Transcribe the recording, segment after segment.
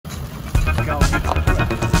Mags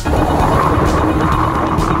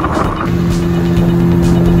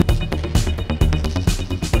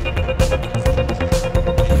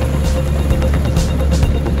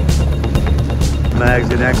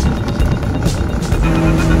in action.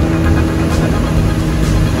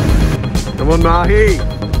 Come on, Mahi.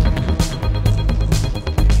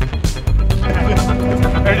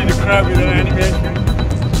 Ready to crab with an animation.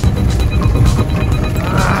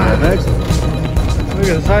 Next. Look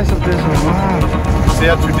at the size of this one. Wow. It's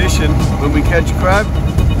our tradition. When we catch crab,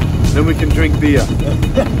 then we can drink beer.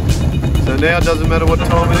 So now it doesn't matter what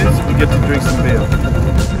time it is, we get to drink some beer.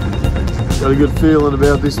 Got a good feeling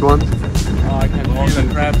about this one. Oh, I can feel the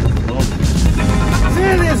crab.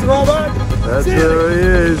 See this, Robert? That's where he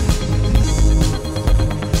is.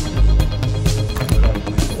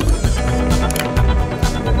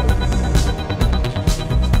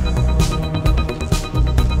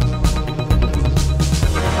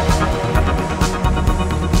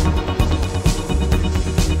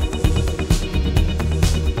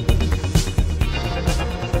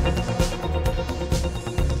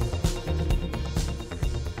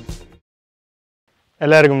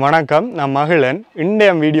 எல்லாருக்கும் வணக்கம். நான் மகிழன்.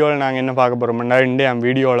 இன்றைய வீடியோவில் நாங்கள் என்ன பார்க்க போகிறோம்னா, இன்றைய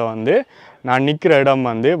வீடியோவில் வந்து நான் நிற்கிற இடம்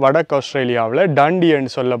வந்து வடக்கு ஆஸ்திரேலியாவில்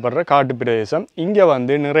டண்டின்னு சொல்லப்படுற காட்டு பிரதேசம். இங்கே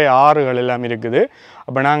வந்து நிறைய ஆறுகள் எல்லாம் இருக்குது.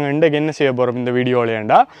 அப்போ நாங்கள் இன்றைக்கு என்ன செய்ய போகிறோம் இந்த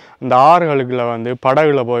வீடியோவிலேண்டா, இந்த ஆறுகளுக்குள்ள வந்து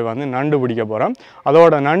படகுல போய் வந்து நண்டு பிடிக்க போகிறோம்.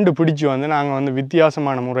 அதோட நண்டு பிடிச்சி வந்து நாங்கள் வந்து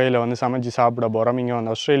வித்தியாசமான முறையில் வந்து சமைச்சு சாப்பிட போகிறோம். இங்கே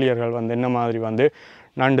வந்து ஆஸ்திரேலியர்கள் வந்து என்ன மாதிரி வந்து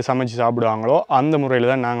நண்டு சமைச்சு சாப்பிடுவாங்களோ அந்த முறையில்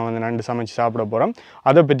தான் நாங்கள் வந்து நண்டு சமைச்சு சாப்பிட போகிறோம்.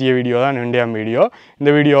 அதை பற்றிய வீடியோ தான் இன்றைய வீடியோ. இந்த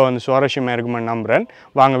வீடியோ வந்து சுவாரஸ்யமாக இருக்குமென்னு நம்புகிறேன்.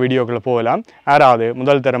 வாங்க வீடியோக்குள்ளே போகலாம். யாராவது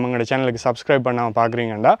முதல் தரம் எங்களோட சேனலுக்கு சப்ஸ்கிரைப் பண்ணாமல்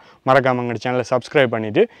பார்க்குறீங்கன்னா மறக்காமல் எங்களோட சேனலை சப்ஸ்கிரைப்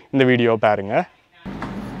பண்ணிவிட்டு இந்த வீடியோ பாருங்கள்.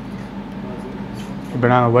 இப்போ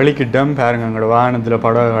நாங்கள் வலிக்கிட்டோம் பாருங்கள். எங்களோட வாகனத்தில்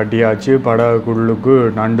படகு கட்டியாச்சு. படகுக்குள்ளுக்கு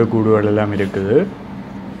நண்டு கூடுகள் எல்லாம் இருக்குது.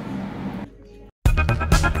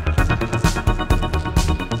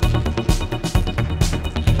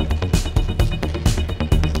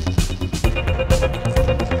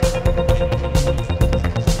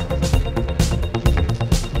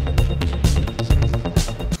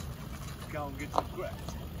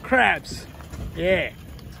 Crabs. Yeah.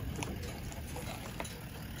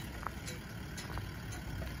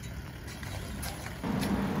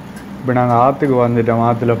 இப்போ நாங்கள் ஆற்றுக்கு வந்துட்டோம்.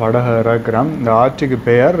 ஆற்றுல படகு இறக்குறோம். இந்த ஆற்றுக்கு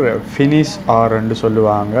பெயர் ஃபினிஷ் ஆறுன்னு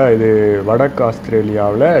சொல்லுவாங்க. இது வடக்கு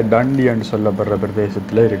ஆஸ்திரேலியாவில் டண்டின்னு சொல்லப்படுற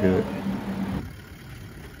பிரதேசத்தில் இருக்குது.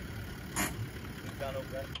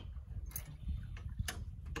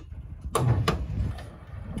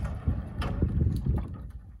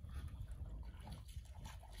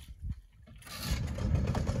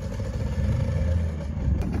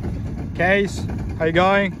 Case, how you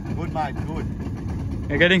going? Good, mate, good.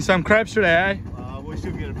 You're getting some crabs today, eh? We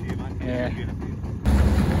should get a few, mate. Yeah. We'll get a few.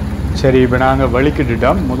 சரி, இப்போ நாங்கள்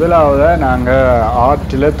வலிக்கிட்டுட்டோம். முதலாவதாக நாங்கள்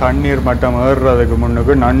ஆற்றில் தண்ணீர் மட்டம் ஏறுறதுக்கு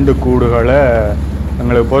முன்னுக்கு நண்டு கூடுகளை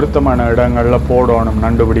எங்களுக்கு பொருத்தமான இடங்களில் போடணும்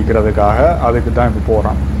நண்டு பிடிக்கிறதுக்காக. அதுக்கு தான் இப்போ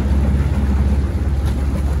போகிறோம்.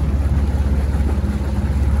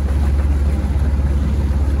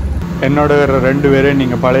 என்னோட ரெண்டு பேரும்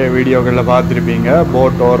நீங்கள் பழைய வீடியோக்களில் பார்த்துருப்பீங்க.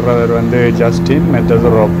 போட் ஓடுறவர் வந்து ஜஸ்டின், மெத்தது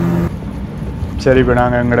ரோப். சரி, இப்போ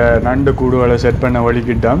நாங்கள் எங்களோட நண்டு கூடுகளை செட் பண்ண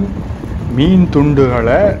வலிக்கிட்டோம். மீன்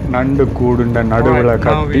துண்டுகளை நண்டு கூடுன்ற நடுவில்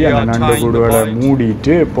கட்டி அந்த நண்டு கூடுகளை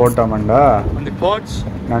மூடிட்டு போட்டோம்டா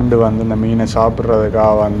நண்டு வந்து இந்த மீனை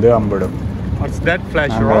சாப்பிட்றதுக்காக வந்து அம்பிடும்.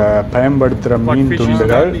 நாங்கள் பயன்படுத்துகிற மீன்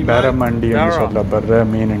துண்டுகள் பேரமண்டின்னு சொல்லப்படுற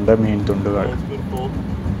மீனுண்ட மீன் துண்டுகள்.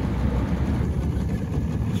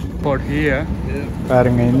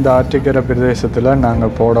 பாருங்க, இந்த ஆற்றுக்கரை பிரதேசத்தில்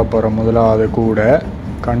நாங்கள் போட போகிற முதலாவது கூட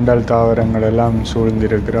கண்டல் தாவரங்கள் எல்லாம்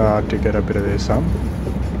சூழ்ந்திருக்கிற ஆற்றுக்கரை பிரதேசம்.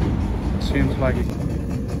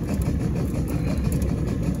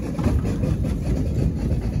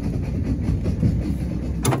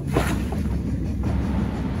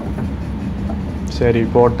 சரி,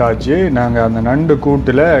 போட்டாச்சு. நாங்கள் அந்த நண்டு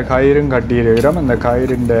கூட்டில் கயிறும் கட்டியிருக்கிறோம். அந்த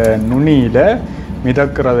கயிறுண்ட நுனியில்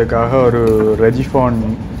மிதக்கிறதுக்காக ஒரு ரெஜிஃபோன்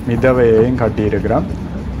மிதவையையும் கட்டியிருக்கிறோம்.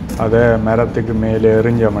 அதை மரத்துக்கு மேலே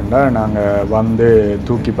எறிஞ்சோம்னா நாங்கள் வந்து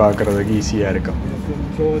தூக்கி பார்க்குறதுக்கு ஈஸியாக இருக்கும்.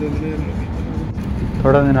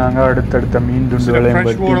 தொடர்ந்து நாங்கள் அடுத்தடுத்த மீன் துண்டுகளையும்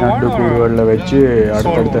பற்றி நண்டு கூடுகளில் வச்சு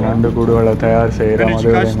அடுத்தடுத்த நண்டு கூடுகளை தயார் செய்கிறோம்.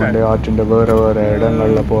 அதுகளையும் கொண்டு ஆற்றின் வேறு வேறு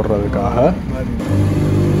இடங்களில் போடுறதுக்காக.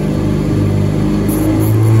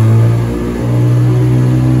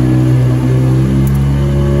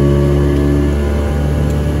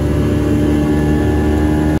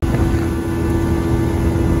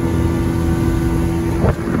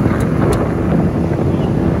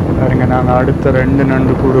 நாங்கள் அடுத்த 2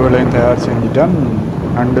 நண்டு கூடுகளையும் தயார் செஞ்சிட்டோம்.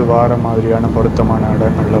 நண்டு வார மாதிரியான பொருத்தமான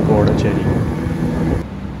இடங்களில் போட சரி.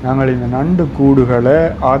 நாங்கள் இந்த நண்டு கூடுகளை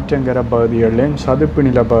ஆற்றங்கரை பகுதிகள்லையும் சதுப்பு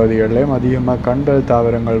நில பகுதிகள்லையும் அதிகமாக கண்டல்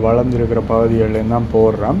தாவரங்கள் வளர்ந்துருக்கிற பகுதிகள்லையும் தான்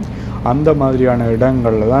போடுறோம். அந்த மாதிரியான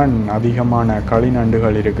இடங்களில் தான் அதிகமான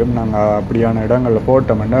களிநண்டுகள் இருக்கும். நாங்கள் அப்படியான இடங்களில்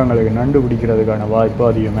போட்டோம்னா எங்களுக்கு நண்டு பிடிக்கிறதுக்கான வாய்ப்பு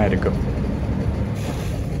அதிகமாக இருக்கும்.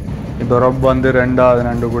 இப்போ ரொப் வந்து 2வது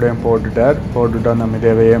நண்டு கூட போட்டுட்டு அந்த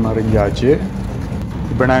மிதவையே மறிஞ்சாச்சு.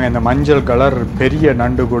 இப்போ நாங்கள் இந்த மஞ்சள் கலர் பெரிய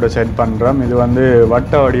நண்டு கூட செட் பண்ணுறோம். இது வந்து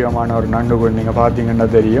வட்ட வடிவமான ஒரு நண்டு கூடு. நீங்கள் பார்த்தீங்கன்னா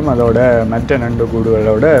தெரியும், அதோட மற்ற நண்டு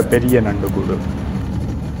கூடுகளோட பெரிய நண்டு கூடு.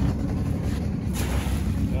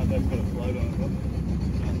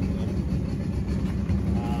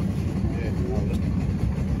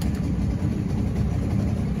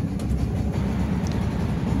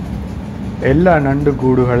 எல்லா நண்டு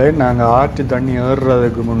கூடுகளையும் நாங்கள் ஆற்று தண்ணி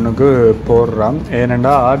ஏறுறதுக்கு முன்னுக்கு போடுறோம்.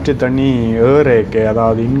 ஏனெண்டா ஆற்று தண்ணி ஏறேக்கு,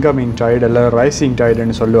 அதாவது இன்கமிங் டைடு இல்லை ரைசிங்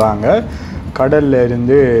டைடுன்னு சொல்லுவாங்க, கடலில்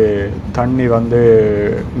இருந்து தண்ணி வந்து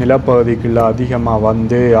நிலப்பகுதிக்குள்ளே அதிகமாக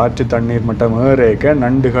வந்து ஆற்று தண்ணீர் மட்டும் ஏறேக்க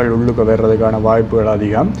நண்டுகள் உள்ளுக்கு வர்றதுக்கான வாய்ப்புகள்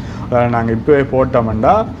அதிகம். அதில் நாங்கள் இப்போவே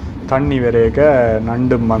போட்டோம்னா தண்ணி வரையக்க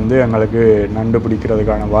நண்டும் வந்து எங்களுக்கு நண்டு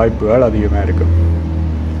பிடிக்கிறதுக்கான வாய்ப்புகள் அதிகமாக இருக்கும்.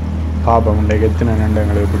 பாப்போம் இன்றைக்கு எத்தனை நண்டு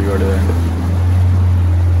எங்களுக்கு பிடிபடுது.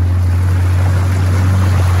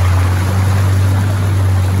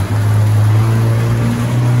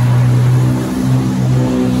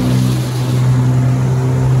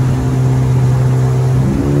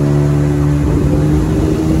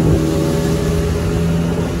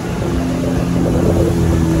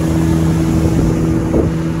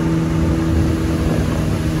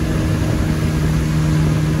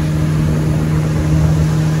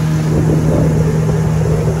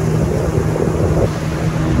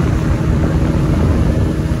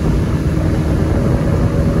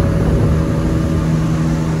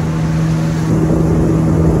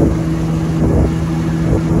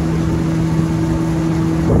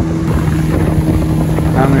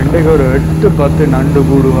 ஒரு 8-10 நண்டு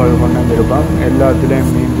கூடுகள் கொண்டு வந்திருப்போம்.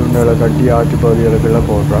 எல்லாத்துலேயும் மீன் துண்டுகளை கட்டி ஆற்று பகுதிகளுக்குள்ள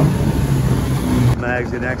போடுறோம்.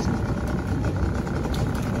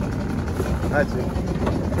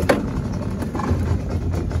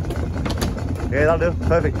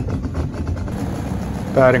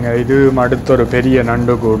 பாருங்க, இது அடுத்த ஒரு பெரிய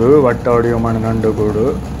நண்டு கூடு, வட்ட வடிவமான நண்டு கூடு.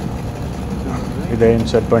 இதையும்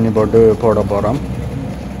செட் பண்ணி போட்டு போட போகிறோம்.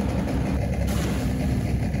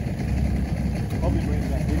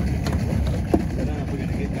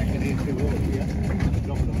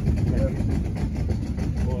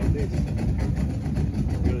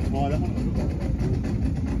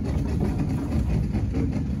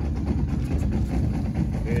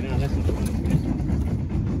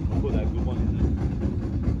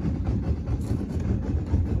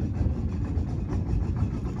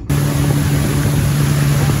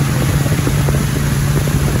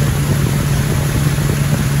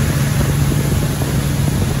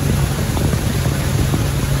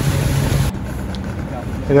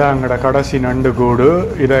 இதான் எங்களோட கடைசி நண்டு கூடு.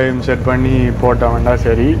 இதையும் செட் பண்ணி போட்டோம்னா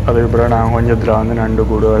சரி. அதுக்கப்புறம் நாங்கள் கொஞ்சத்தில் வந்து நண்டு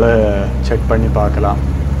கூடுகளை செக் பண்ணி பார்க்கலாம்.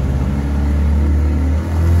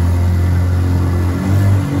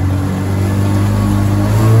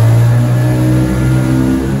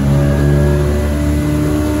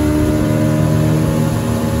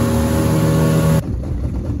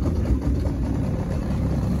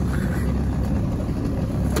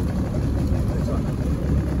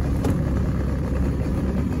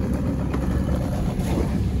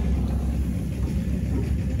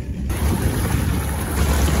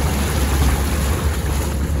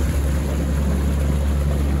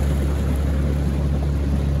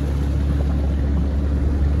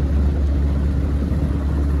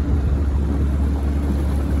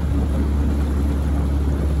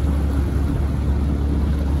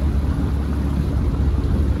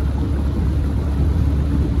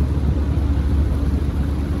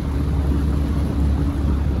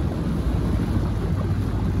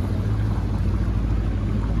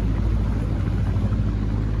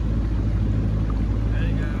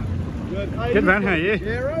 Good man, how are you?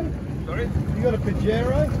 Sorry? You got a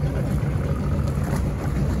Pajero?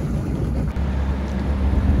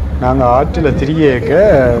 நாங்கள் ஆற்றில் திரியேக்க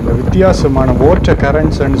இந்த வித்தியாசமான வாட்டர்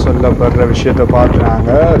கரண்ட்ஸ்ன்னு சொல்லப்படுற விஷயத்தை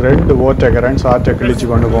பார்த்துனாங்க. 2 வாட்டர் கரண்ட்ஸ் ஆற்றை கிழிச்சு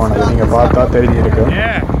கொண்டு போனது நீங்கள் பார்த்தா தெரிஞ்சிருக்கும்.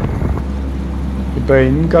 இப்போ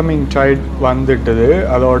இன்கமிங் டைட் வந்துட்டுது,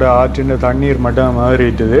 அதோட ஆற்றின் தண்ணீர் மட்டும்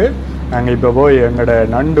மாறிட்டுது. நாங்கள் இப்போ போய் எங்களோட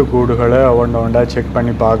நண்டு கூடுகளை ஒன்றா செக்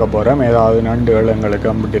பண்ணி பார்க்க போகிறோம். ஏதாவது நண்டுகள் எங்களுக்கு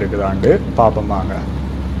அம்பிட்டு இருக்குதாண்டு பார்ப்போமாங்க.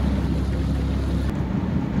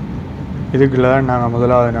 இதுக்குள்ள தான் நாங்கள்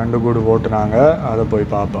முதலாவது நண்டு கூடு போட்டுனாங்க, அதை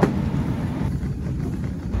போய் பார்ப்போம்.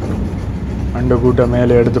 நண்டு கூட்ட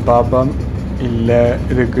மேலே எடுத்து பார்ப்போம். இல்லை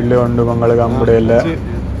இதுக்குள்ளே ஒன்று உங்களுக்கு அம்புடைய இல்லை.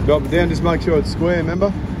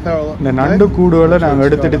 இந்த நண்டு கூடுகளை நாங்கள்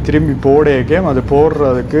எடுத்துகிட்டு திரும்பி போடேக்கே அது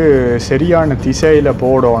போடுறதுக்கு சரியான திசையில்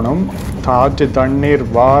போடணும். காற்று தண்ணீர்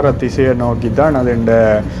வார திசையை நோக்கி தான் அது இந்த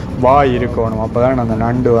வாய் இருக்கணும். அப்போ தான் அந்த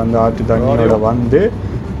நண்டு வந்து ஆற்று தண்ணீரோட வந்து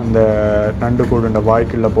அந்த நண்டு கூடுண்ட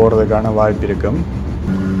வாய்க்குள்ளே போகிறதுக்கான வாய்ப்பு இருக்கும்.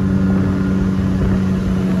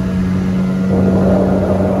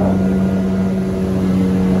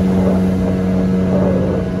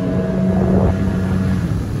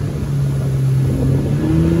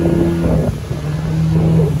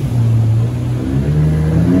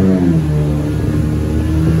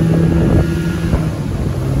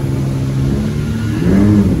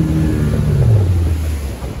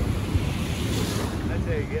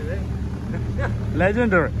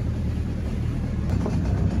 Legendary.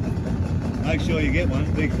 Make sure you get one.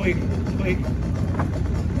 Be quick, quick.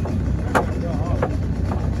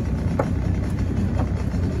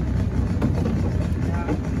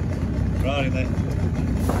 Right in there.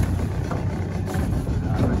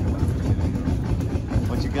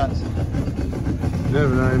 What's your guts?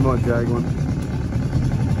 Never know, you might jag one.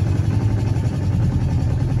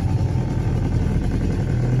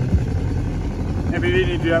 Maybe we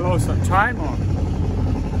need to have some time on.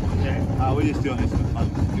 We're just doing this for fun.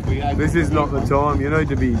 This is not the time. You need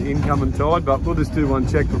to be incoming tide, but we'll just do one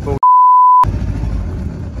check before.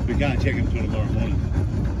 We can't check them till tomorrow morning.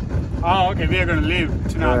 Oh, okay. We are going to leave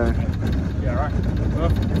tonight. Yeah, right.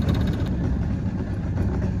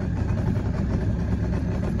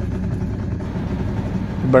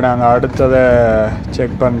 இப்போ நாங்கள் அடுத்ததை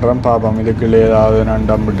check பண்ணுறோம். பார்ப்போம் இதுக்குள்ளே ஏதாவது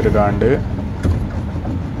நண்டு அம்பிட்டுருக்காண்டு.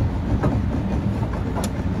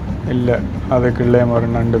 இல்லை, அதுக்குள்ளே ஒரு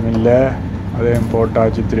நண்டும் இல்லை. அதையும்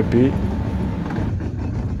போட்டாச்சு திருப்பி.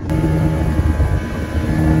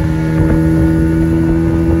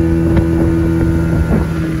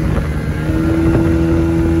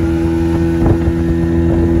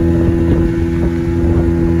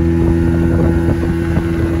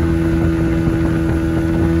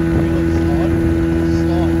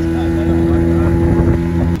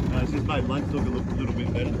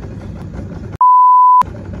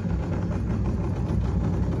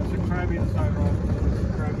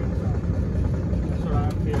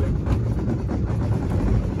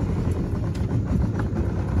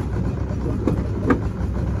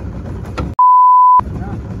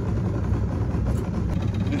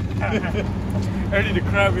 Ready to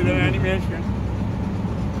crab with an animation.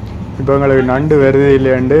 இப்போ எங்களுக்கு நண்டு வருது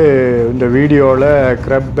இல்லையாண்டு இந்த வீடியோவில்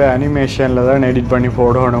க்ரப்பை அனிமேஷனில் தான் எடிட் பண்ணி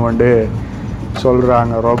போடணும்னு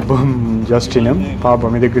சொல்கிறாங்க ரொப்பும் ஜஸ்டினும்.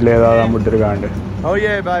 பார்ப்போம் இதுக்குள்ளே ஏதாவது அம்பிட்டுருக்காண்டு. Oh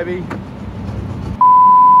yeah, baby.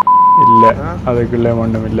 இல்லை, அதுக்குள்ளே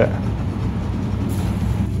ஒன்றும் இல்லை.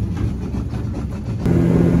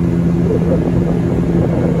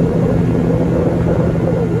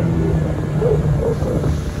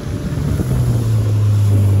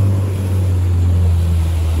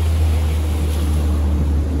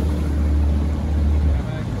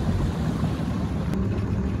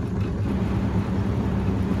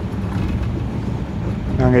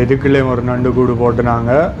 நாங்கள் இதுக்குள்ளே ஒரு நண்டு கூடு போட்டு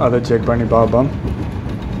நாங்கள் அதை செக் பண்ணி பார்ப்போம்.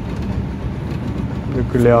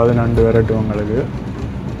 இதுக்குள்ளேயாவது நண்டு விரட்டும் உங்களுக்கு.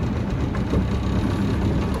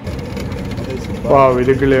 வா,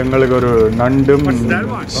 இதுக்குள்ளே எங்களுக்கு ஒரு நண்டும்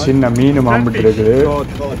சின்ன மீனும் அம்பிட்டு இருக்குது.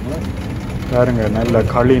 பாருங்க, நல்ல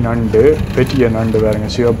களி நண்டு, பெரிய நண்டு பாருங்க,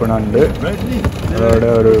 சிவப்பு நண்டு. அதோட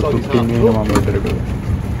ஒரு குட்டி மீனும் அம்பிட்டு இருக்குது.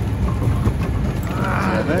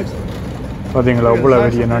 பார்த்தீங்களா அவ்வளோ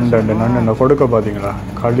பெரிய நண்டு. நண்டு கொடுக்க பார்த்தீங்களா,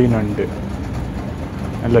 களி நண்டு.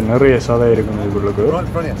 நல்ல நிறைய சதை இருக்குங்க இதுக்குள்ளுக்கு.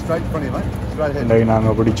 இன்றைக்கு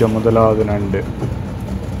நாங்கள் பிடிச்ச முதலாவது நண்டு.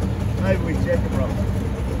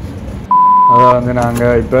 அதான் வந்து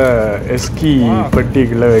நாங்கள் இப்போ எஸ்கி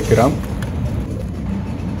பெட்டிக்குள்ளே வைக்கிறோம்.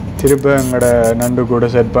 திருப்ப எங்களோட நண்டு கூட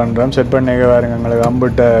செட் பண்ணுறோம். செட் பண்ணிக்க பாருங்க, எங்களுக்கு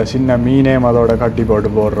அம்பிட்ட சின்ன மீனே அதோட கட்டி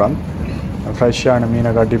போட்டு போடுறோம். ஃப்ரெஷ்ஷான மீனை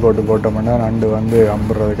கட்டி போட்டோம்னா நண்டு வந்து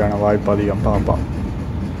அம்புறதுக்கான வாய்ப்பு அதிகம். பார்ப்போம்.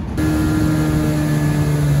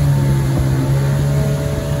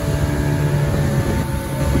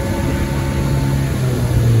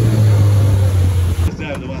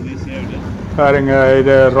 பாருங்க,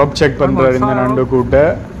 இதை ரொப் செக் பண்ணுறாரு இந்த நண்டு கூட்ட.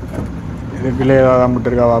 இதுக்குள்ளே ஏதாவது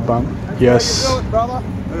அம்பிட்டுருக்கா பார்ப்பான். எஸ்,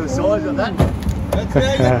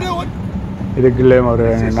 இதுக்குள்ளே ஒரு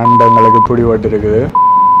நண்டு எங்களுக்கு பிடிபட்டு இருக்குது.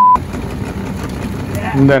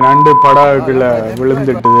 இந்த நண்டு படாவுக்குள்ள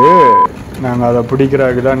விழுந்துட்டுது. நாங்கள் அதை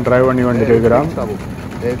பிடிக்கிறதுக்கு தான் ட்ரை பண்ணி வந்துட்டு இருக்கிறோம்.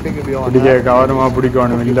 பிடிக்க கவனமாக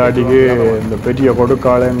பிடிக்கணும், இல்லாட்டிக்கு இந்த பெரிய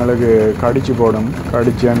கொடுக்கால எங்களுக்கு கடிச்சு போடும்.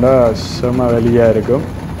 கடிச்சேண்டா செம வெளியாக இருக்கும்.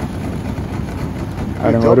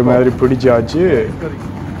 அதுங்க ஒரு மாதிரி பிடிச்சாச்சு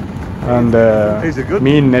அந்த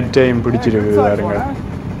மீன் நெட்டையும் பிடிச்சிருக்குது பாருங்க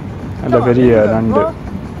அந்த பெரிய நண்டு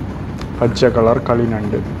பச்சை கலர் களி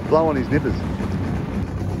நண்டு Blow on his nippers.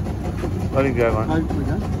 Let him go, mate.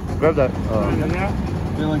 Grab that. Oh.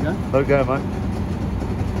 Let go, mate.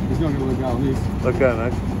 He's not going to let go on this. Let go,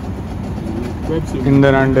 mate. இந்த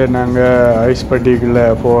நண்டு நாங்கள் ஐஸ் பட்டிக்குள்ளே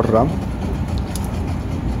போடுறோம்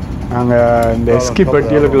நாங்கள் இந்த எஸ்கி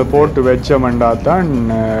பட்டியலுக்குள்ளே போட்டு வச்சோம்னா தான்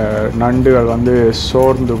நண்டுகள் வந்து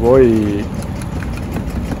சோர்ந்து போய்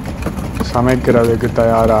சமைக்கிறதுக்கு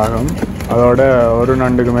தயாராகும் அதோட ஒரு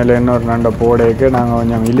நண்டுக்கு மேலே இன்னொரு நண்டை போடைக்கு நாங்கள்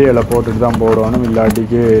கொஞ்சம் இலையில போட்டுட்டு தான் போடணும்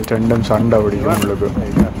இல்லாட்டிக்கு ரெண்டும் சண்டை பிடிக்கும் உங்களுக்கு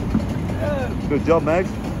Good job, Max.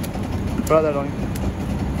 Throw that on.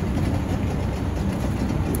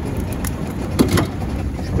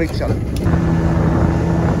 Quick shot.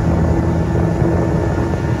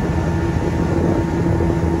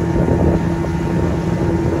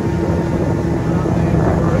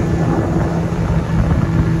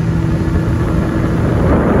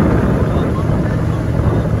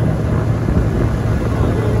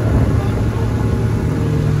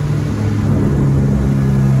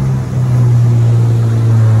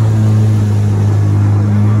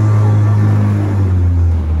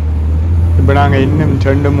 இப்போ நாங்கள் இன்னும்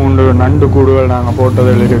 2-3 நண்டு கூடுகள் நாங்கள்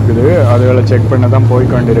போட்டதில் இருக்குது அதுகளை செக் பண்ண தான் போய்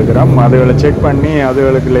கொண்டிருக்கிறோம் அதுகளை செக் பண்ணி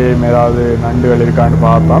அதுகளுக்குள்ளேயும் ஏதாவது நண்டுகள் இருக்கான்னு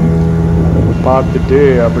பார்ப்போம் பார்த்துட்டு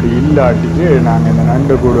அப்படி இல்லாட்டிக்கு நாங்கள் இந்த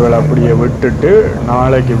நண்டு கூடுகளை அப்படியே விட்டுட்டு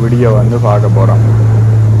நாளைக்கு விடிய வந்து பார்க்க போகிறோம்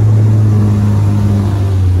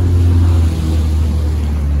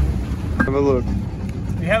Have a look.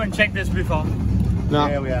 We haven't checked this before. No.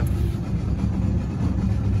 Yeah, we have.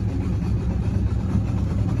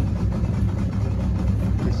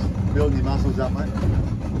 Building your muscles up, mate.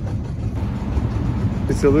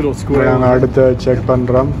 It's a little square. நாங்கள் அடுத்த செக்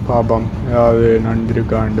பண்ணுறோம் பார்ப்போம் ஏதாவது நண்டு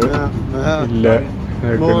இருக்காண்டு இல்லை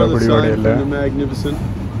More of the அப்படி same இல்லை from the Magnificent.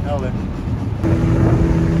 Hell then.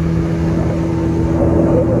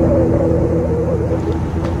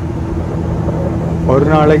 ஒரு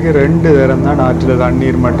நாளைக்கு 2 தரம் தான் ஆற்றில்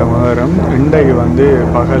தண்ணீர் மட்டம் ஏறும் இன்றைக்கு வந்து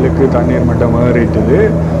பகலுக்கு தண்ணீர் மட்டம் ஏறிட்டுது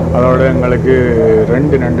அதோட எங்களுக்கு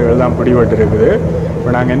 2 நண்டுகள் தான் பிடிபட்டு இருக்குது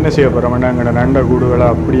இப்போ நாங்கள் என்ன செய்ய போகிறோம்னா எங்களோட நண்டை கூடுகளை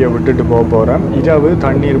அப்படியே விட்டுட்டு போக போகிறோம் இரவு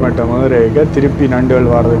தண்ணீர் மட்டம் ஏறிக்க திருப்பி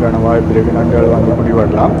நண்டுகள் வர்றதுக்கான வாய்ப்பு இருக்குது நண்டுகள் வந்து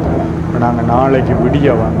பிடிபடலாம் இப்போ நாங்கள் நாளைக்கு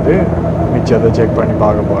விடிய வந்து மிச்சத்தை செக் பண்ணி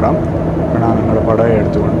பார்க்க போகிறோம் இப்போ நாங்கள் எங்களோட படையை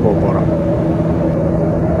எடுத்துக்கொண்டு போக போகிறோம்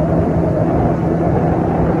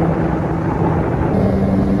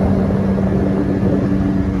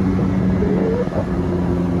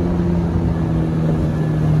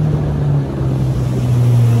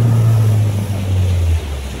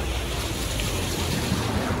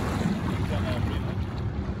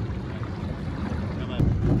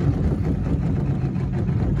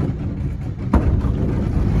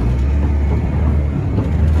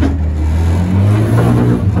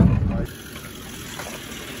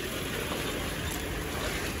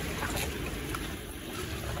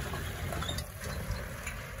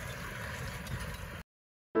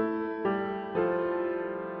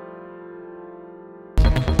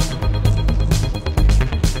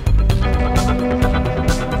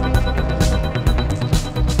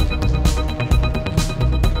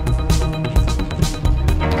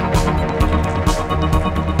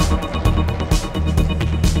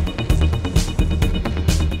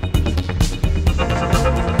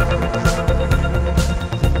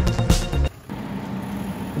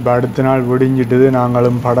இப்போ அடுத்த நாள் விடிஞ்சிட்டுது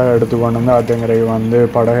நாங்களும் படகை எடுத்துக்கொண்டு வந்து ஆத்தங்கரைக்கு வந்து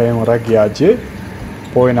படகையும் இறக்கியாச்சு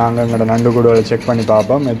போய் நாங்கள் எங்களோட நண்டு கூடுகளை செக் பண்ணி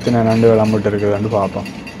பார்ப்போம் எத்தனை நண்டுகள் அம்பிட்டு இருக்குதுன்னு பார்ப்போம்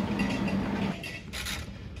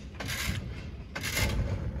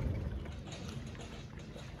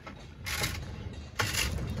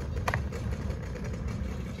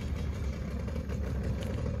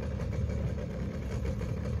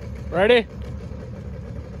Ready?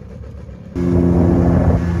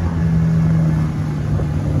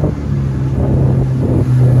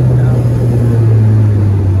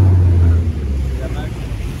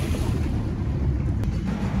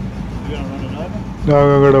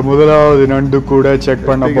 நாங்களோட முதலாவது நண்டு கூட செக்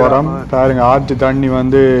பண்ண போகிறோம் பாருங்க ஆற்று தண்ணி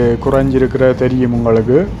வந்து குறைஞ்சிருக்கிற தெரியும்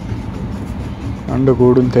உங்களுக்கு நண்டு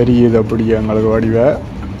கூடும் தெரியுது அப்படியே எங்களுக்கு வடிவை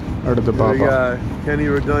அடுத்து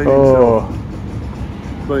பார்ப்போம் ஓ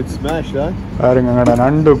பாருங்க எங்களோட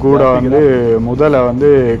நண்டு கூட வந்து முதல்ல வந்து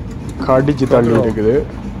கடிச்சு தள்ளி இருக்குது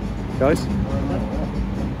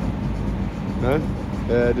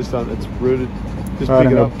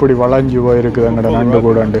பாருங்க அப்படி வளைஞ்சு போயிருக்குது எங்களோட நண்டு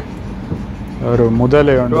கூடண்டு ஒரு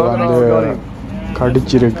முதலை ஒன்று வந்து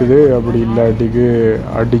கடிச்சிருக்குது அப்படி இல்லாட்டிக்கு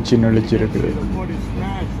அடிச்சு நெளிச்சிருக்குது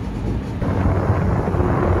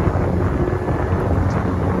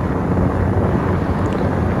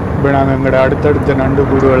நாங்கள் எங்களோட அடுத்தடுத்த நண்டு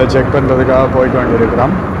கூடுகளை செக் பண்ணுறதுக்காக போய்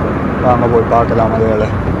கொண்டிருக்கிறோம். வாங்க போய் பார்க்கலாம் அதுகளை.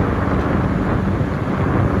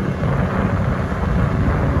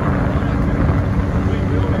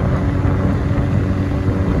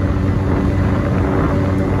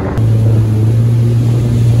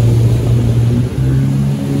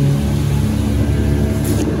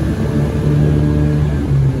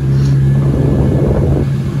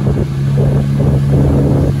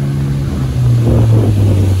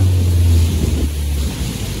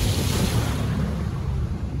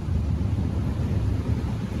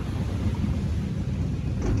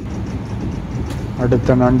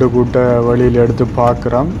 அடுத்த நண்டு கூட்டை வழியில் எடுத்து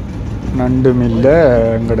பார்க்குறோம். நண்டும் இல்லை,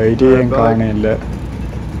 எங்களோட இதையும் காண இல்லை.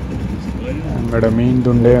 எங்களோட மீன்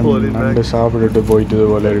துண்டே நண்டு சாப்பிட்டுட்டு போயிட்டுது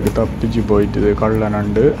போல இருக்குது, தப்பிச்சு போயிட்டுது கள்ள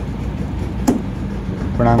நண்டு.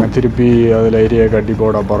 இப்போ நாங்கள் திருப்பி அதில் எரியை கட்டி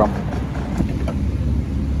போட போகிறோம்.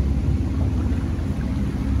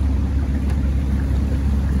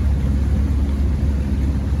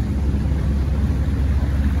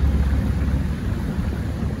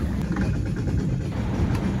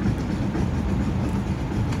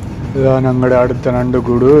 இதுதான் எங்களோட அடுத்த நண்டு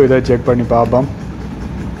கூடு. இதை செக் பண்ணி பார்ப்போம்.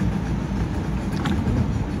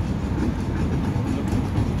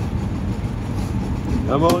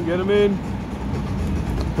 Come on, get him in.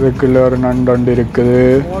 இதுக்குள்ள ஒரு நண்டு இருக்குது.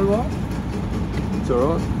 It's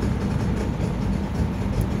alright.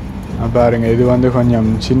 பாருங்க, இது வந்து கொஞ்சம்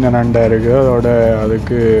சின்ன நண்டாக இருக்குது. அதோட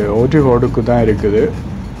அதுக்கு ஒரு ஒடுக்கு தான் இருக்குது.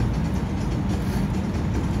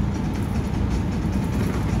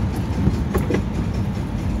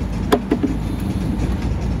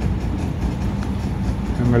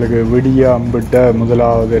 எங்களுக்கு விடிய அம்பிட்ட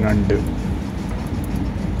முதலாவது நண்டு.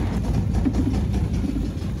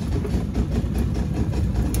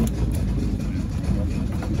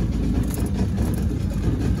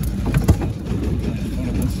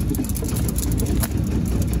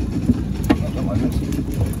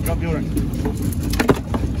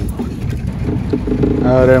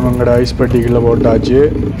 எங்களோட ஐஸ் பெட்டிக்குள்ள போட்டாச்சு.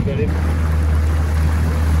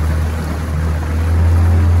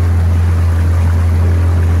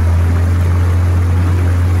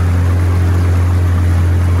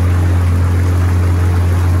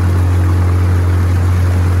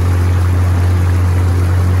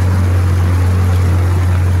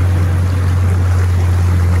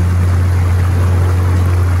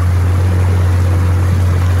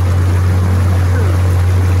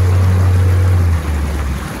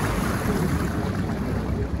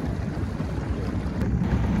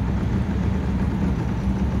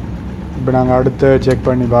 இப்போ நாங்கள் அடுத்து செக்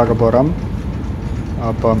பண்ணி பார்க்க போகிறோம்.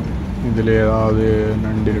 அப்போ இதில் ஏதாவது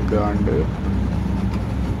நண்டு இருக்குதாண்டு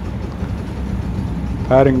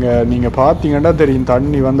பாருங்க. நீங்கள் பார்த்தீங்கன்னா தெரியும்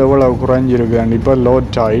தண்ணி வந்து எவ்வளோ குறைஞ்சிருக்குதாண்டு. இப்போ லோ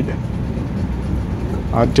டைட்.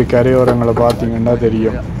 ஆற்று கரையோரங்களை பார்த்தீங்கன்னா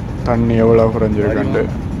தெரியும் தண்ணி எவ்வளோ குறைஞ்சிருக்குண்டு.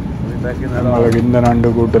 நம்மளுக்கு இந்த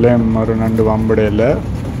நண்டு கூட்டிலையும் ஒரு நண்டு வம்படையில்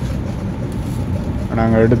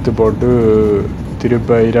நாங்கள் எடுத்து போட்டு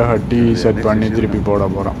திருப்பி இரகட்டி செட் பண்ணி திருப்பி போட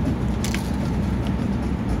போகிறோம்.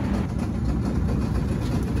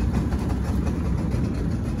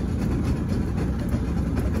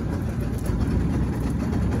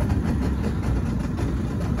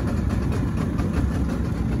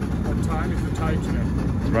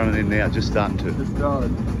 It's running in now, just starting to. Just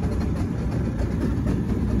started.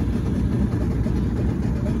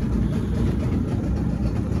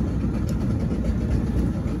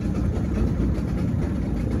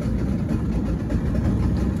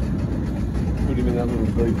 Put him in that little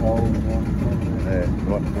deep hole. Yeah,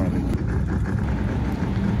 right in front of him.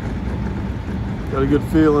 Got a good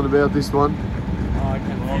feeling about this one. Oh, I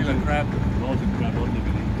can feel a crab.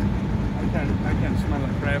 I can smell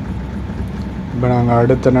a crab. இப்போ நாங்கள்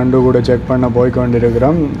அடுத்த நண்டு கூட check பண்ண போய்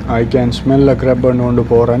கொண்டிருக்கிறோம். I can smell அ கிரப்னு கொண்டு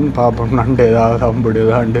போகிறேன். பார்ப்போம் நண்டு ஏதாவது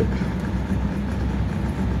அம்பிடுதாண்டு.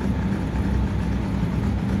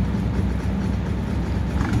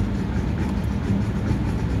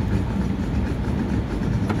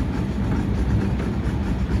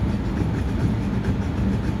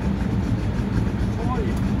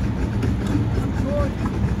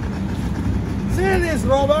 Serious,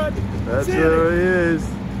 Robert. That's where he is.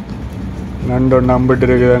 நண்டு ஒன்று அம்பிட்டு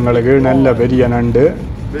இருக்குது எங்களுக்கு. நல்ல பெரிய நண்டு.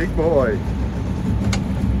 Big boy.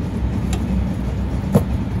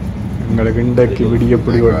 எங்களுக்கு இன்றைக்கு விடிய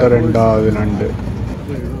பிடிவிட்ட ரெண்டாவது நண்டு.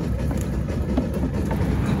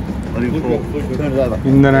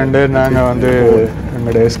 இந்த நண்டு நாங்கள் வந்து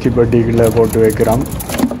எங்களோட எஸ்கி பட்டிக்குள்ளே போட்டு வைக்கிறோம்.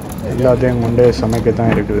 எல்லாத்தையும் கொண்டே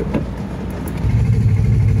சமைக்கத்தான் இருக்குது.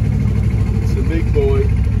 It's a big boy.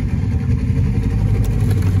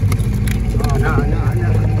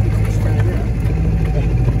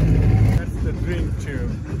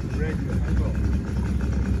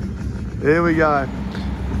 Here we go.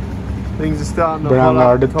 Things are starting to இப்போ hot நாங்கள்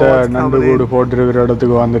up. அடுத்த Tide's நண்டு coming கூடு in. போட்டிருக்கிற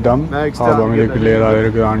இடத்துக்கு வந்துட்டோம். Next பாப்போம் time, இதுக்குள்ள ஏதாவது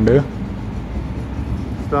இருக்குது ஆண்டு.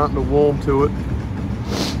 Starting to warm to it.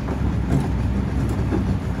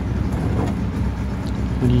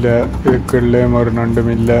 இல்லை இதுக்குள்ளே ஒரு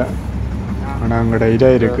நண்டும் இல்லை. ஆனால் அங்கே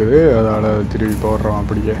இதாக இருக்குது, அதால் திருப்பி போடுறோம்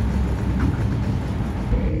அப்படியே.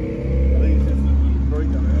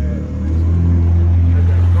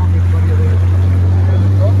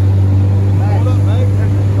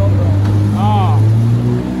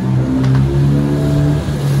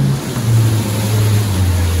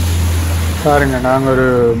 பாருங்க, நாங்கள் ஒரு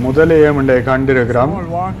முதலையை முண்டை கண்டிருக்கிறோம்.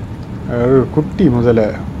 ஒரு குட்டி முதலை,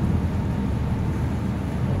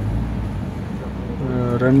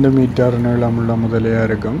 2 மீட்டர் நீளமுள்ள முதலையாக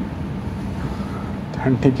இருக்கும்.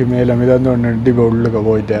 தண்ணிக்கு மேலே மிதந்து ஒன்று இப்போ உள்ளுக்க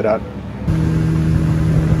போயிட்டார்.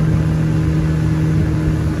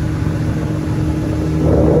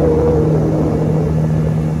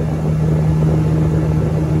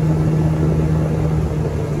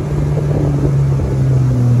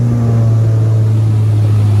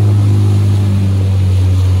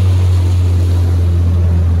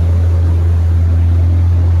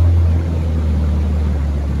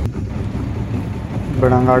 இப்போ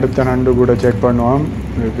நாங்கள் அடுத்த நண்டு கூட செக் பண்ணுவோம்,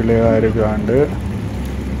 இதுக்குள்ளே இருக்காண்டு.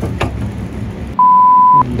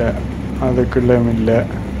 இல்லை, அதுக்குள்ளேயும் இல்லை.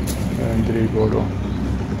 திருப்பி போடுவோம்.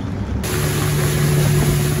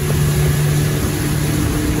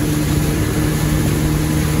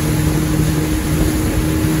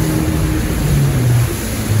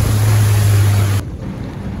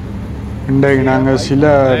 இன்றைக்கு நாங்கள் சில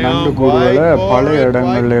நண்டு கூடுகளை பழைய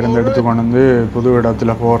இடங்கள்ல இருந்து எடுத்து கொண்டு வந்து புது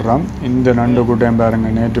இடத்துல போடுறோம். இந்த நண்டு கூட்டையும்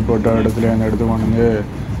பாருங்கள், நேற்று போட்ட இடத்துல இருந்து எடுத்து கொண்டு வந்து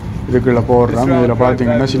இதுக்குள்ளே போடுறோம். இதில்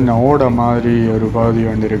பார்த்தீங்கன்னா சின்ன ஓடை மாதிரி ஒரு பகுதி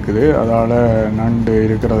வந்து இருக்குது, அதால் நண்டு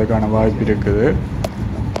இருக்கிறதுக்கான வாய்ப்பு இருக்குது.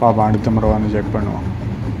 பாப்பா அடுத்த முறை வந்து செக் பண்ணுவோம்.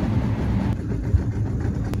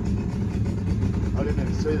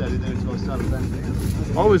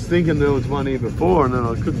 I was thinking there was one here before and then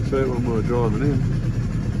I couldn't see it when we were driving in.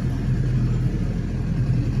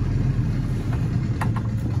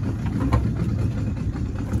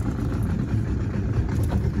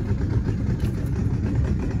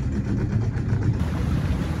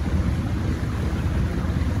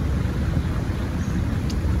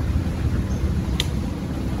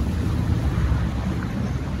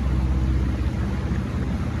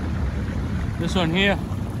 This one here.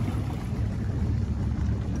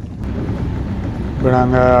 இப்போ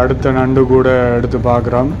நாங்கள் அடுத்த நண்டு கூட எடுத்து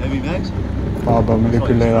பார்க்குறோம். பாப்போம்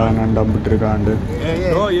இதுக்குள்ளே ஏதாவது நண்டு அம்பிட்டுருக்காண்டு.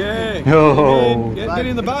 Oh yeah. Get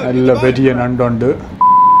in the boat. நல்ல பெரிய நண்டு உண்டு.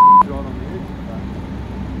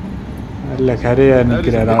 நல்ல கரையாக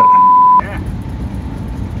நிற்கிறாரா.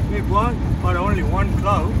 Big one, but only one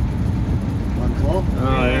claw.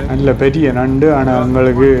 நல்ல பெரிய நண்டு, ஆனால்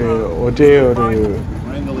உங்களுக்கு ஒரே ஒரு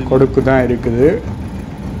கொடுக்கு தான் இருக்குது.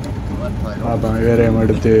 பாப்போம் வேறையும்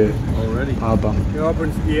எடுத்து பாப்போம். You open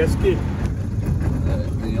the esky.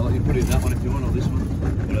 You put in that one if you want, or this one,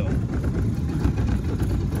 whatever.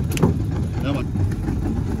 That one.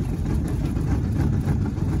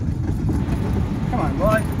 Come on,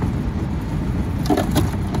 boy.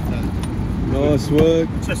 Nice work.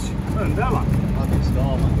 Just turn that one. I think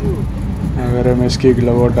star, man. வேறு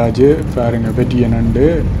மெஸ்கிக்கில் போட்டாச்சு. பாருங்க பெரிய நண்டு,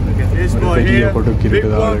 Look at this ஒரு boy பெரிய here. கொடுக்கு Big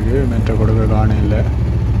இருக்குது one. ஆளுக்கு. மெற்ற கொடுக்க காண இல்லை.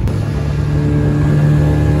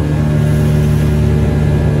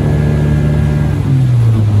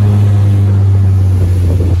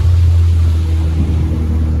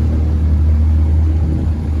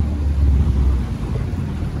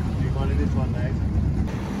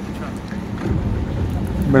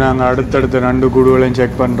 இப்போ நாங்கள் அடுத்தடுத்த நண்டு கூடுகளையும்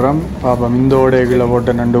செக் பண்ணுறோம். பார்ப்போம் இந்த ஓடைகளை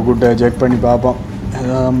போட்ட நண்டு கூட்டை செக் பண்ணி பார்ப்போம்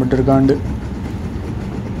ஏதாவது மட்டும் இருக்காண்டு.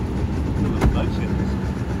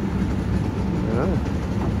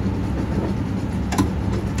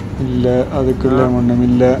 இல்லை, அதுக்குள்ளே ஒன்றும்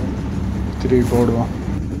இல்லை. திருப்பி போடுவோம்.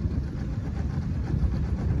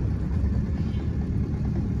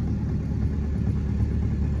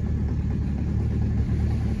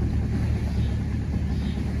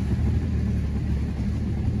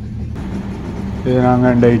 இது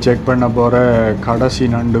நாங்கள் இன்றைக்கு செக் பண்ண போகிற கடைசி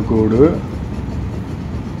நண்டு கூடு.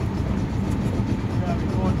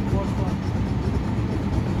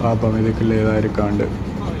 பார்ப்போம் இதுக்குள்ளே ஏதாவது இருக்காண்டு.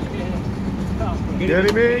 Get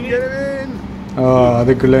him in, get him in.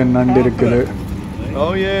 அதுக்குள்ளே நண்டு இருக்குது.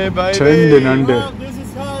 Oh yeah, baby. 2 நண்டு. This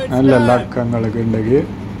is how it's நல்ல done. லக் எங்களுக்கு இன்றைக்கு.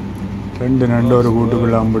 2 நண்டு ஒரு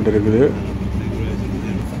கூட்டுக்குள்ளே அம்பிட்டு இருக்குது.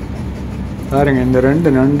 பாருங்க, இந்த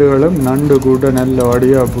 2 நண்டுகளும் நண்டு கூட்டை நல்ல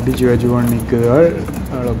வடியாக பிடிச்சி வச்சு கொண்டு நிற்குது.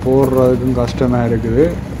 அதில் போடுறதுக்கும் கஷ்டமாக இருக்குது.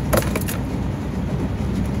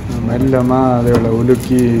 மெல்லமாக அதில்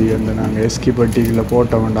உலுக்கி அந்த நாங்கள் எஸ்கி பட்டிக்குள்ளே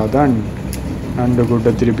போட்ட வேண்டாம் தான் நண்டு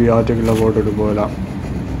கூட்ட திருப்பி ஆற்றுக்குள்ளே போட்டுட்டு போகலாம்.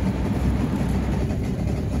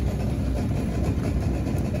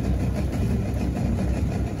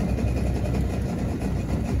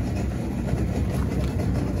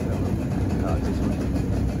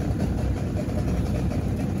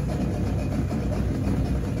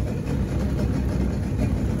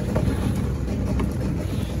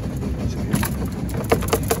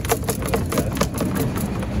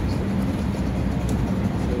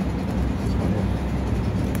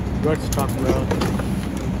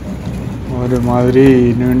 ஒரு மாதிரி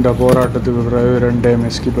நீண்ட போராட்டத்துக்கு பிறகு 2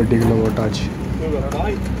 எஸ்கி பட்டிக்குள்ளே போட்டாச்சு.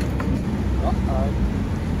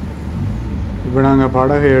 இப்போ நாங்கள்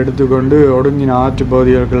படகை எடுத்துக்கொண்டு ஒடுங்கின ஆற்று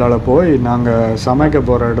பகுதிகளுக்களால் போய் நாங்கள் சமைக்க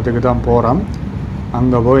போகிற இடத்துக்கு தான் போகிறோம்.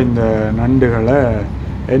 அங்கே போய் இந்த நண்டுகளை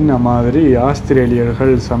என்ன மாதிரி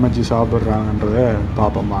ஆஸ்திரேலியர்கள் சமைச்சு சாப்பிட்றாங்கன்றதை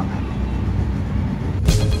பார்ப்போம் வாங்க.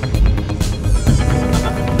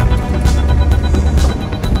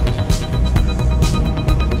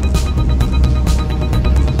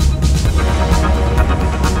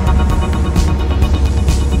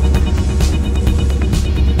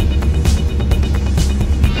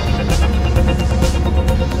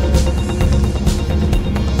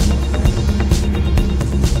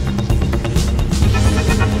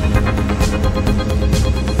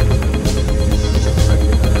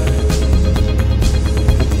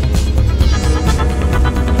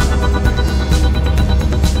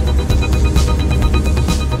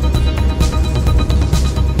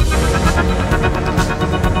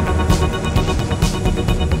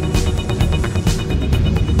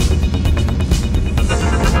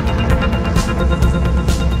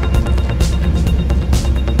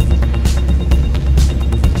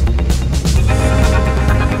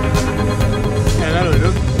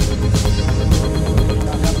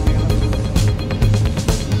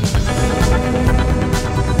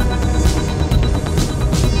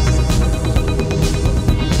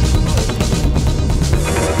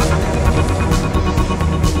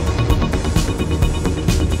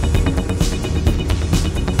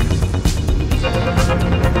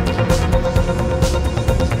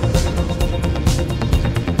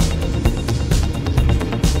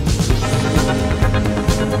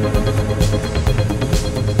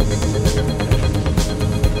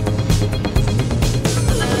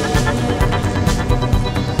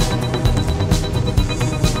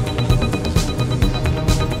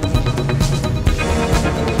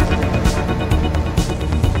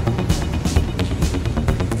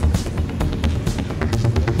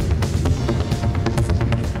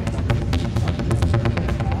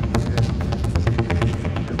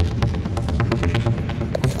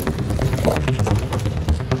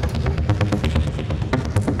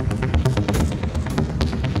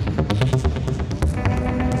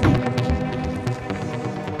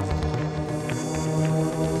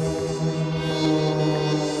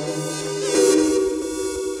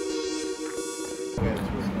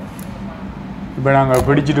 இப்போ நாங்கள்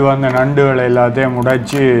பிடிச்சிட்டு வந்த நண்டுகளை எல்லாத்தையும்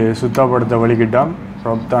முடைச்சி சுத்தப்படுத்த வலிக்கிட்டோம்.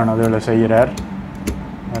 ரொப்தான் அதில் செய்கிறார்.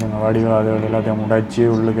 பாருங்க வடிவம் அதுகள் எல்லாத்தையும் முடைச்சி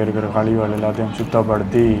உள்ளுக்கு இருக்கிற கழிவுகள் எல்லாத்தையும்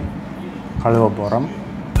சுத்தப்படுத்தி கழுவ போகிறோம்.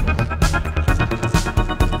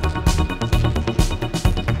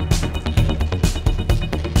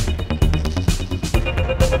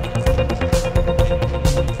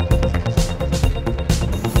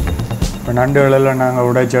 நண்டுகளெல்லாம் நாங்கள்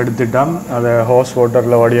உடைச்சி எடுத்துட்டோம். அதை ஹோஸ்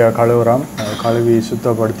வாட்டரில் வடியாக கழுவுறோம். கழுவி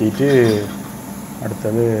சுத்தப்படுத்திட்டு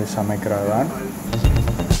அடுத்தது சமைக்கிறது தான்.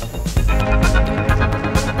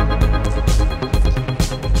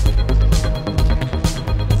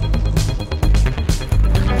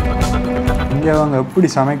 இங்கே அவங்க எப்படி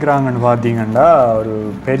சமைக்கிறாங்கன்னு பார்த்தீங்கன்னா, ஒரு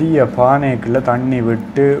பெரிய பானைக்குள்ளே தண்ணி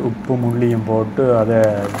விட்டு உப்பு முள்ளியும் போட்டு அதை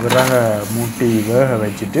விறக மூட்டி வேக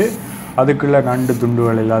வச்சுட்டு அதுக்குள்ளே நண்டு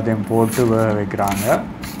துண்டுகள் எல்லாத்தையும் போட்டு வேக வைக்கிறாங்க.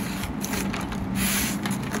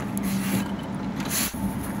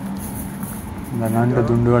 இந்த நண்டு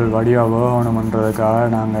துண்டுகள் வடிவாக வேகணுன்றதுக்காக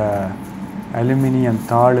நாங்கள் அலுமினியம்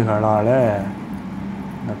தாளுகளால்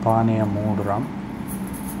இந்த பானையை மூடுறோம்.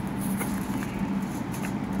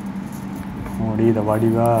 மூடி இதை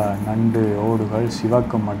வடிவாக நண்டு ஓடுகள்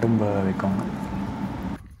சிவக்க மட்டும் வேக வைக்கணும்.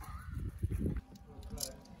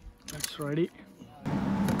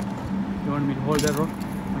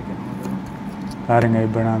 பாருங்க,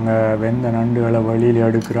 இப்போ நாங்கள் வெந்த நண்டுகளை வழியில்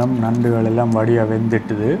எடுக்கிறோம். நண்டுகள் எல்லாம் வடியாக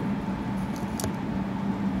வெந்துட்டுது.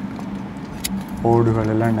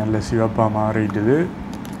 ஓடுகள் எல்லாம் நல்ல சிவப்பாக மாறிட்டுது.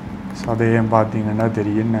 சதையும் பார்த்தீங்கன்னா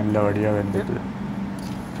தெரியும் நல்ல வடியாக வெந்துட்டுது.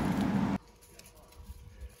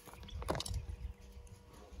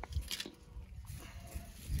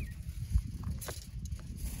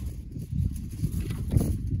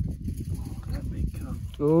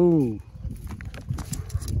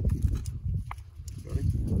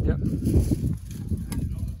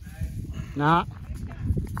 Nah.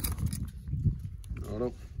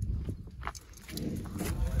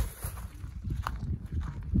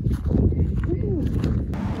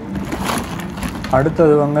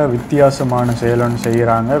 அடுத்ததுவங்க வித்தியாசமான செயலொன்று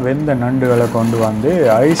செய்கிறாங்க. வெந்த நண்டுகளை கொண்டு வந்து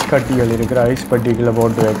ஐஸ் கட்டிகள் இருக்கிற ஐஸ் பட்டிகளை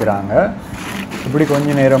போட்டு வைக்கிறாங்க. இப்படி கொஞ்ச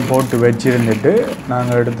நேரம் போட்டு வச்சிருந்துட்டு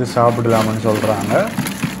நாங்கள் எடுத்து சாப்பிடலாம்னு சொல்கிறாங்க.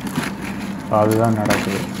 அதுதான்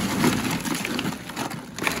நடக்குது.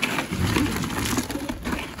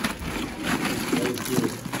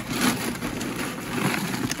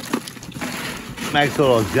 Max thought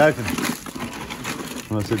I was joking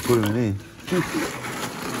when I said put them in here.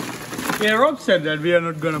 Yeah, Rob said that we are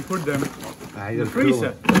not going to put them You got to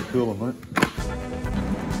freezer. Cool them, mate.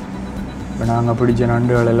 இப்போ நாங்கள் பிடிச்ச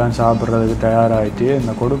நண்டுகள் எல்லாம் சாப்பிட்றதுக்கு தயாராகிட்டு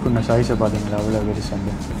இந்த கொடுக்குன சைஸை பார்த்தீங்களா அவ்வளோ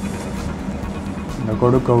பெருசண்டு. இந்த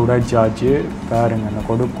கொடுக்கை உடைச்சாச்சு பாருங்க. இந்த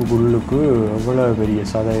கொடுக்குள்ளுக்கு எவ்வளோ பெரிய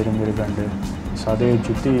சதை இருந்திருக்காண்டு. சதையை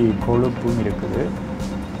சுற்றி கொழுப்பும் இருக்குது.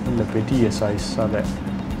 இந்த பெரிய சைஸ் சதை.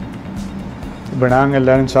 இப்போ நாங்கள்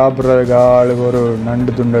எல்லோரும் சாப்பிட்றதுக்கு ஆளுக்கு ஒரு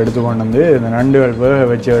நண்டு துண்டை எடுத்து கொண்டு வந்து இந்த நண்டுகள் வேக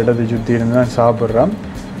வச்ச இடத்தை சுற்றி இருந்து தான் சாப்பிட்றோம்.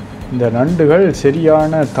 இந்த நண்டுகள்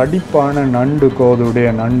சரியான தடிப்பான நண்டு கோதுடைய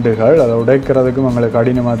நண்டுகள். அதை உடைக்கிறதுக்கும் எங்களுக்கு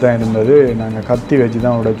கடினமாக தான் இருந்தது. நாங்கள் கத்தி வச்சு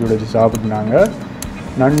தான் உடைச்சி சாப்பிட்னாங்க.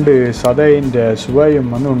 நண்டு சதையின் சுவையும்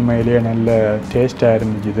வந்து உண்மையிலேயே நல்ல டேஸ்ட்டாக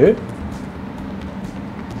இருந்துச்சு.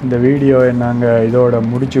 இந்த வீடியோவை நாங்கள் இதோட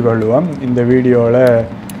முடிச்சு கொள்வோம். இந்த வீடியோவில்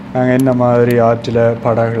நாங்கள் என்ன மாதிரி ஆற்றில்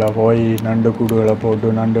படகுல போய் நண்டு கூடுகளை போட்டு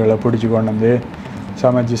நண்டுகளை பிடிச்சி கொண்டு வந்து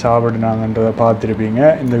சமைச்சு சாப்பிடுனாங்கன்றதை பார்த்துருப்பீங்க.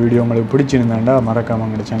 இந்த வீடியோ உங்களுக்கு பிடிச்சிருந்தாண்டா மறக்காம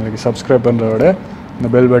எங்கள் சேனலுக்கு சப்ஸ்கிரைப் பண்ணுறதோட இந்த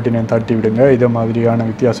பெல் பட்டனை தட்டி விடுங்க. இதே மாதிரியான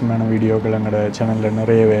வித்தியாசமான வீடியோக்கள் எங்களோட சேனலில்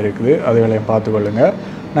நிறையவே இருக்குது. அதுகளையும் பார்த்துக்கொள்ளுங்கள்.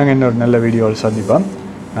 நாங்கள் இன்னொரு நல்ல வீடியோவில் சந்திப்போம்.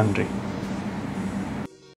 நன்றி.